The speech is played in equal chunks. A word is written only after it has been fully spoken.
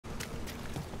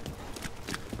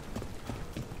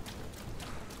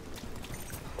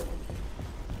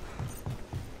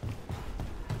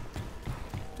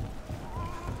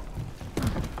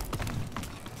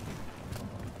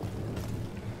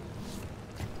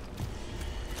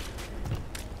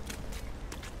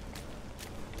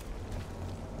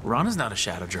Rana's not a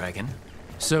shadow dragon.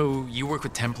 So, you work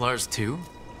with Templars too?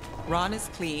 Rana's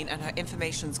clean and her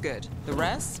information's good. The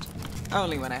rest?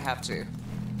 Only when I have to.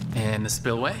 And the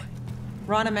spillway?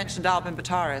 Rana mentioned Albin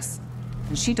Bataris,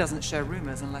 and she doesn't share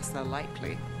rumors unless they're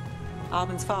likely.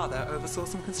 Albin's father oversaw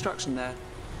some construction there.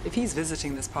 If he's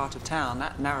visiting this part of town,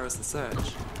 that narrows the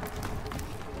search.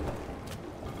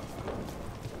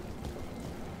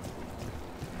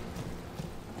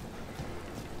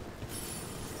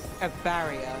 A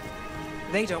barrier.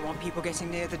 They don't want people getting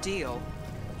near the deal.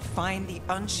 Find the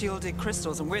unshielded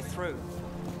crystals and we're through.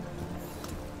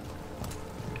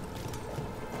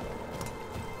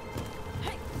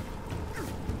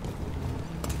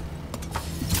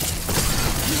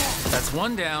 That's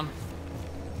one down.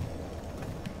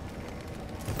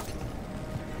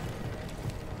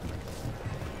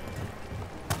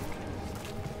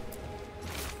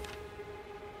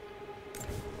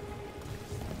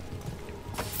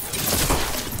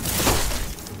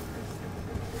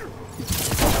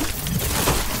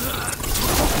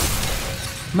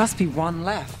 Must be one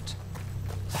left.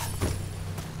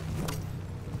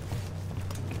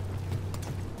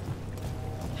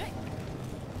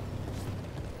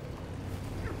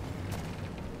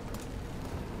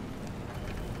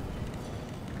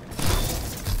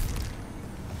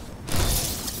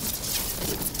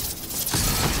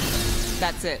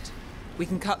 That's it. We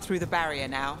can cut through the barrier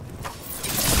now.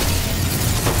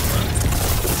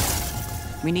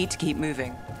 We need to keep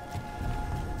moving.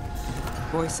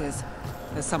 Voices.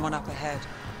 There's someone up ahead.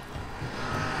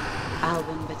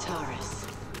 Albin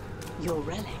Bataris. Your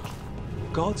relic.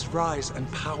 Gods rise and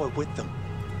power with them.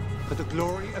 For the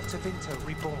glory of Tevinter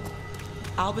reborn.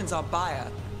 Albin's our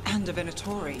buyer, and a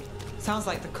Venatori. Sounds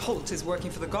like the cult is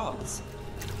working for the gods.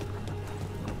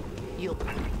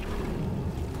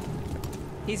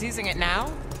 He's using it now?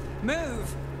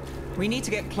 Move! We need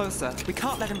to get closer. We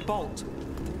can't let him bolt.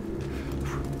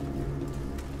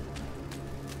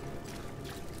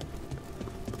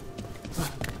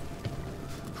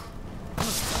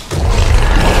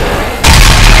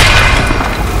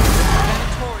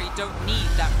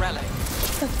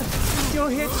 You're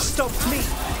here to stop me.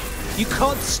 You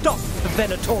can't stop the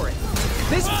Venatori.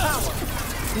 This power...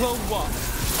 Will what?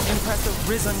 Impress a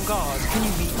risen god? Can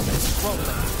you beat this? Roll it.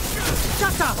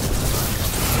 Shut up!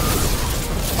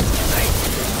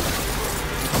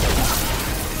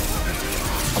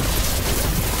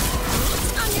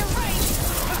 On your right!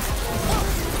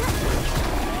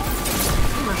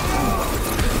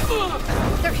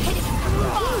 They're hitting him from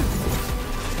far!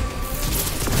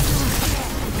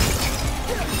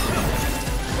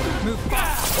 Move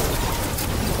back.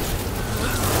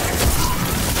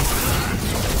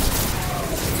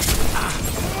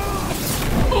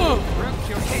 Broke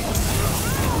your hip.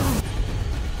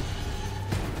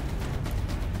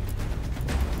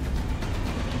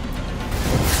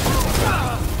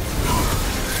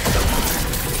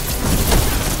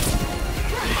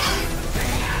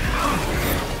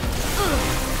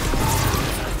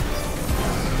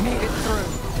 Made it through.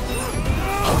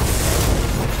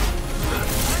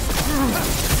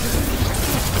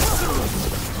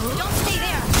 Don't stay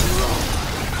there!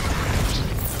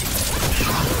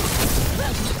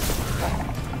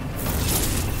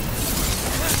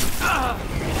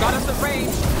 Got us at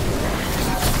range.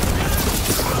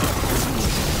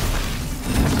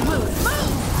 Move!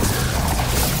 Move!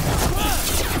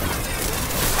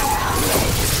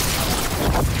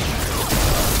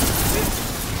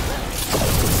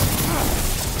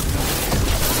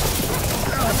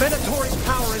 The Venatori's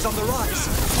power is on the rise,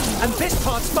 and this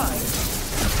part's mine.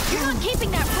 You're not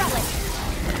keeping that relic!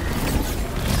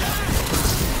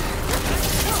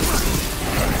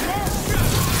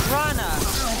 Rana,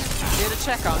 here to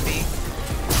check on me.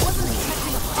 Wasn't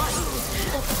expecting a fight.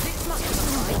 Or this much of a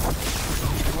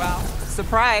fight. Well,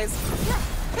 surprise.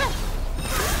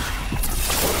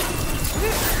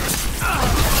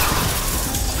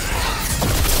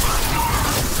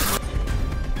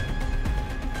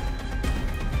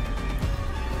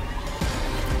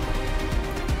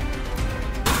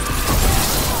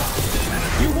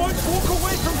 You won't walk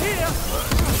away from here!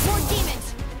 More demons!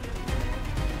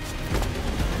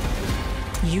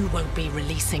 You won't be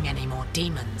releasing any more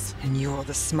demons. And you're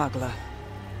the smuggler.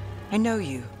 I know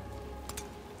you.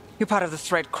 You're part of the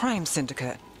Thread Crime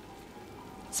Syndicate.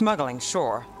 Smuggling,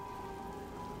 sure.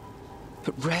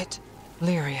 But Red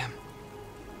Lyrium.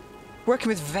 Working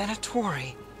with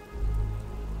Venatori.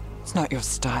 It's not your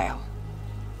style.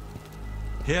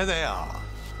 Here they are.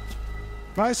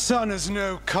 My son is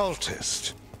no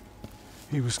cultist.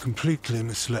 He was completely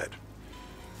misled.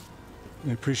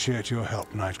 I appreciate your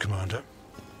help, Knight Commander.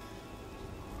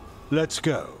 Let's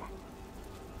go.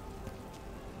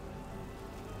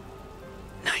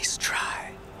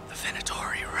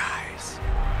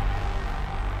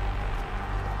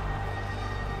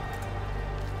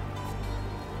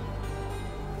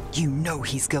 You know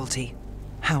he's guilty.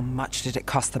 How much did it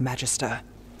cost the Magister?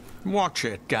 Watch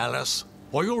it, Gallus,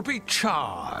 or you'll be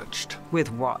charged.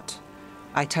 With what?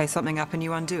 I tie something up and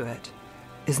you undo it.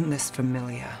 Isn't this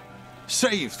familiar?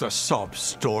 Save the sob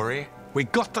story. We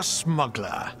got the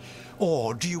smuggler.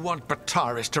 Or do you want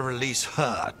Bataris to release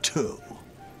her, too?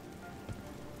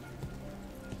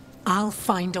 I'll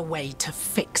find a way to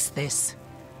fix this.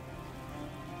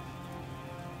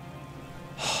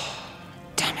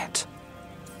 Damn it.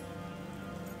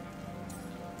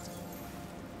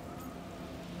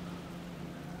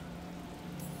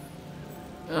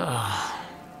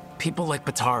 People like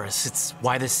Bataris, it's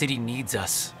why the city needs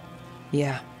us.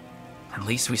 Yeah, At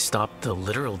least we stopped the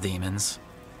literal demons.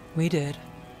 we did.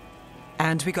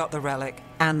 And we got the relic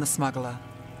and the smuggler.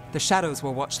 The shadows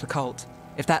will watch the cult.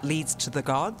 If that leads to the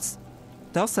gods,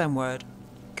 they'll send word.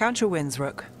 Count your wins,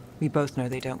 Rook. We both know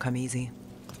they don't come easy.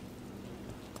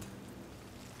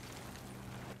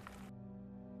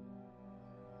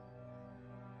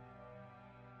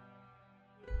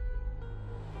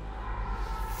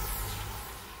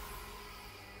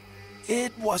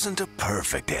 It wasn't a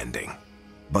perfect ending,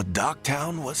 but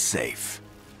Docktown was safe.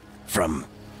 From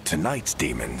tonight's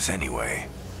demons, anyway.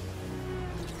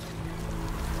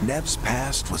 Nev's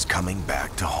past was coming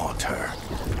back to haunt her.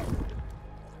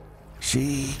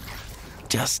 She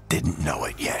just didn't know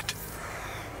it yet.